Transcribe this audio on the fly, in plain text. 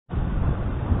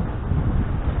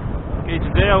Okay,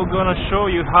 today I'm gonna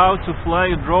show you how to fly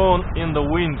a drone in the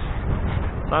wind.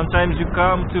 Sometimes you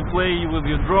come to play with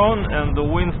your drone and the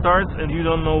wind starts and you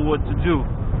don't know what to do.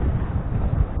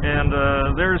 And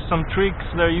there's some tricks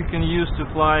that you can use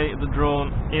to fly the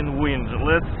drone in wind.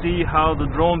 Let's see how the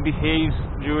drone behaves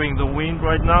during the wind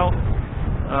right now.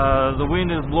 The wind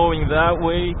is blowing that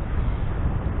way.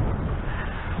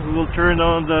 We will turn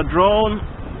on the drone,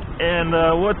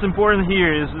 and what's important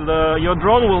here is your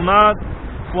drone will not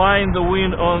fly in the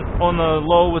wind on the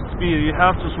lowest speed. You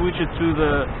have to switch it to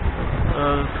the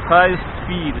highest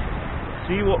speed.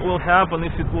 See what will happen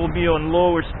if it will be on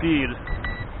lower speed.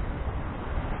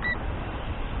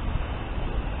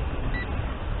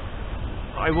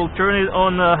 I will turn it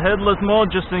on headless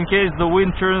mode just in case the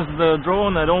wind turns the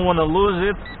drone. I don't want to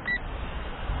lose it.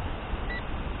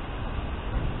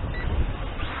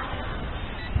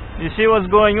 You see what's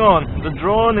going on? The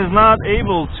drone is not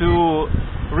able to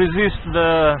resist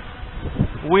the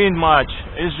wind much.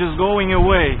 It's just going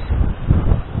away.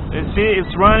 You see,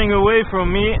 it's running away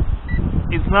from me.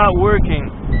 It's not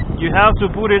working. You have to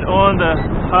put it on the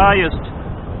highest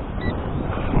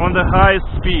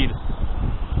speed.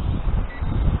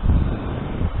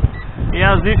 He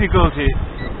has difficulty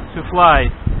to fly.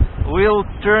 We'll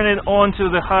turn it on to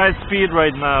the high speed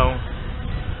right now.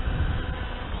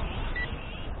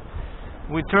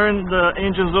 We turn the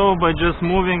engines off by just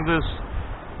moving this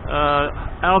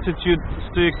altitude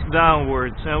stick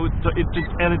downwards, and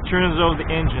it turns off the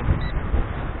engine.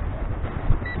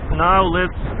 Now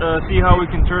let's see how we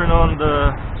can turn on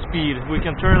the speed. We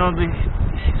can turn on the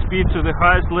speed to the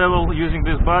highest level using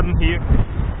this button here.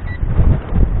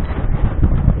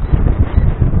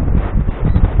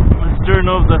 Turn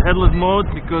off the headless mode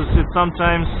because it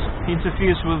sometimes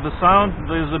interferes with the sound.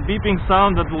 There's a beeping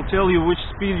sound that will tell you which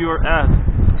speed you're at.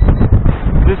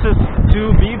 This is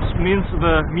 2 beeps, means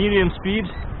the medium speed.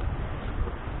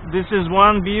 This is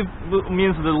 1 beep,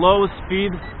 means the lowest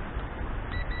speed.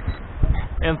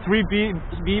 And 3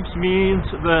 beeps means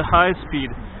the high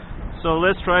speed. So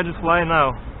let's try to fly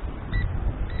now.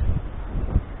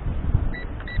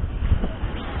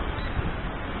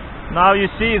 Now you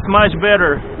see it's much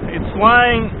better. It's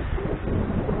flying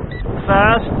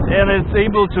fast and it's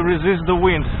able to resist the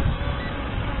wind.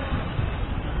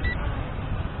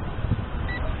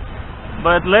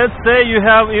 But let's say you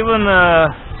have even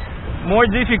more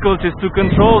difficulties to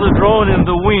control the drone in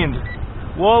the wind.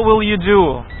 What will you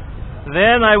do?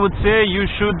 Then I would say you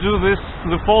should do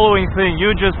the following thing.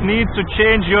 You just need to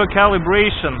change your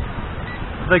calibration.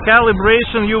 The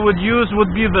calibration you would use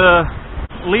would be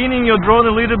leaning your drone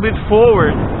a little bit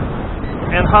forward.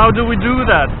 And how do we do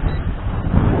that?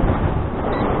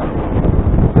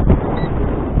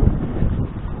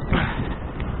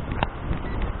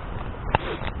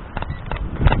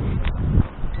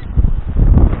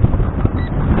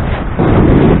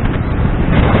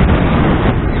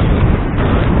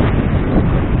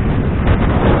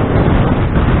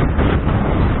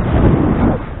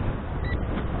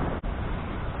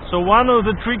 So one of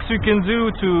the tricks you can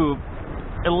do to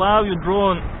allow your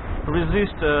drone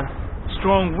resist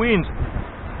strong wind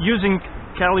using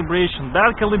calibration.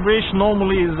 Bad calibration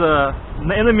normally is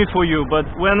an enemy for you, but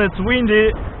when it's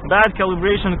windy, bad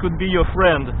calibration could be your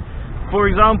friend. For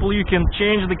example, you can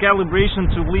change the calibration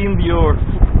to lean your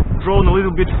drone a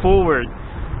little bit forward.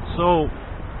 So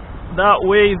that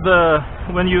way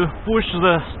when you push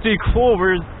the stick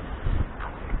forward,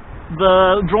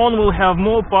 the drone will have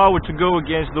more power to go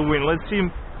against the wind. Let's see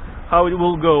how it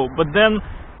will go. But then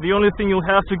the only thing you'll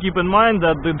have to keep in mind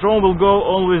that the drone will go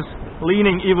always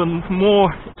leaning even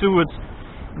more towards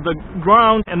the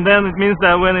ground, and then it means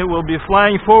that when it will be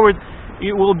flying forward,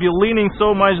 it will be leaning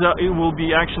so much that it will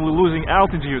be actually losing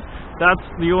altitude. That's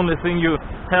the only thing you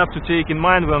have to take in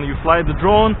mind when you fly the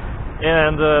drone,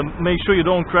 and make sure you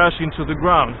don't crash into the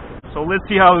ground. So let's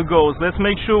see how it goes. Let's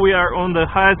make sure we are on the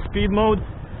high speed mode.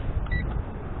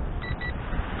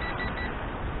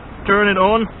 Turn it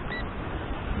on.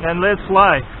 And let's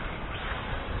fly.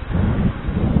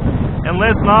 And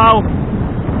let's now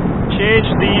change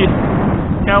the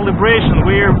calibration.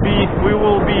 We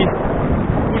will be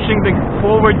pushing the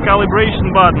forward calibration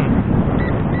button.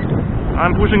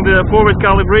 I'm pushing the forward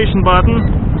calibration button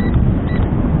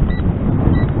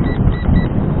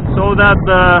so that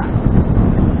the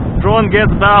drone gets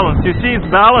balanced. You see, it's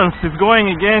balanced. It's going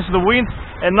against the wind,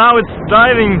 and now it's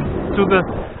diving to the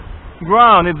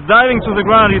ground. It's diving to the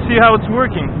ground. You see how it's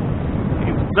working?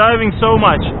 It's diving so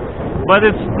much, but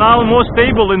it's now more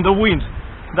stable in the wind.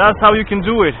 That's how you can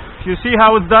do it. You see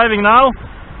how it's diving now?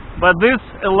 But this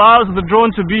allows the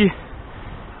drone to be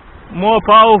more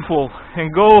powerful and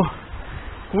go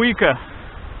quicker.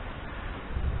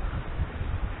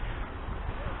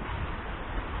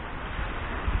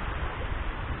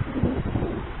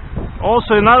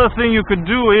 Also, another thing you could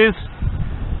do is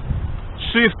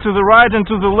shift to the right and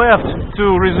to the left to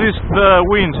resist the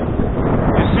wind.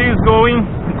 You see it's going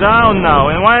down now.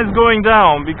 And why it's going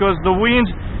down? Because the wind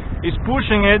is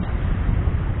pushing it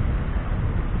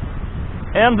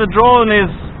and the drone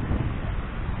is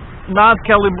not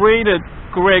calibrated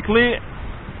correctly.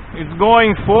 It's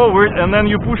going forward, and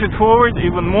then you push it forward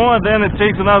even more, then it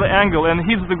takes another angle and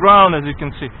hits the ground, as you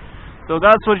can see. So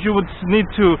that's what you would need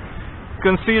to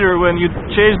consider when you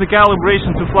change the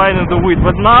calibration to fly in the wind.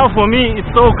 But now for me it's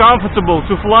so comfortable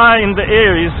to fly in the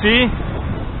air, you see?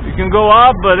 You can go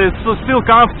up, but it's still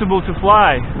comfortable to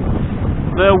fly.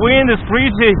 The wind is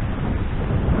pretty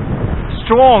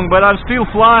strong, but I'm still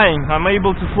flying. I'm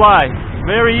able to fly.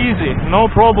 Very easy, no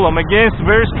problem, against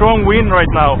very strong wind right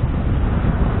now.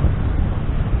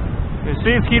 You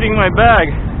see it's hitting my bag,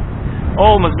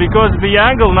 almost, because the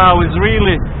angle now is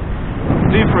really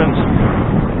different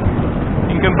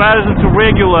in comparison to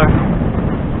regular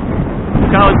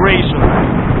calibration.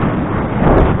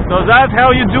 So that's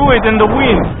how you do it in the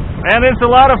wind, and it's a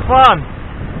lot of fun.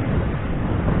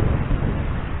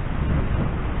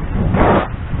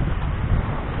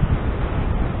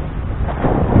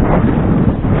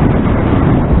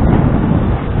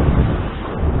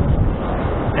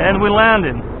 And we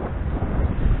landed.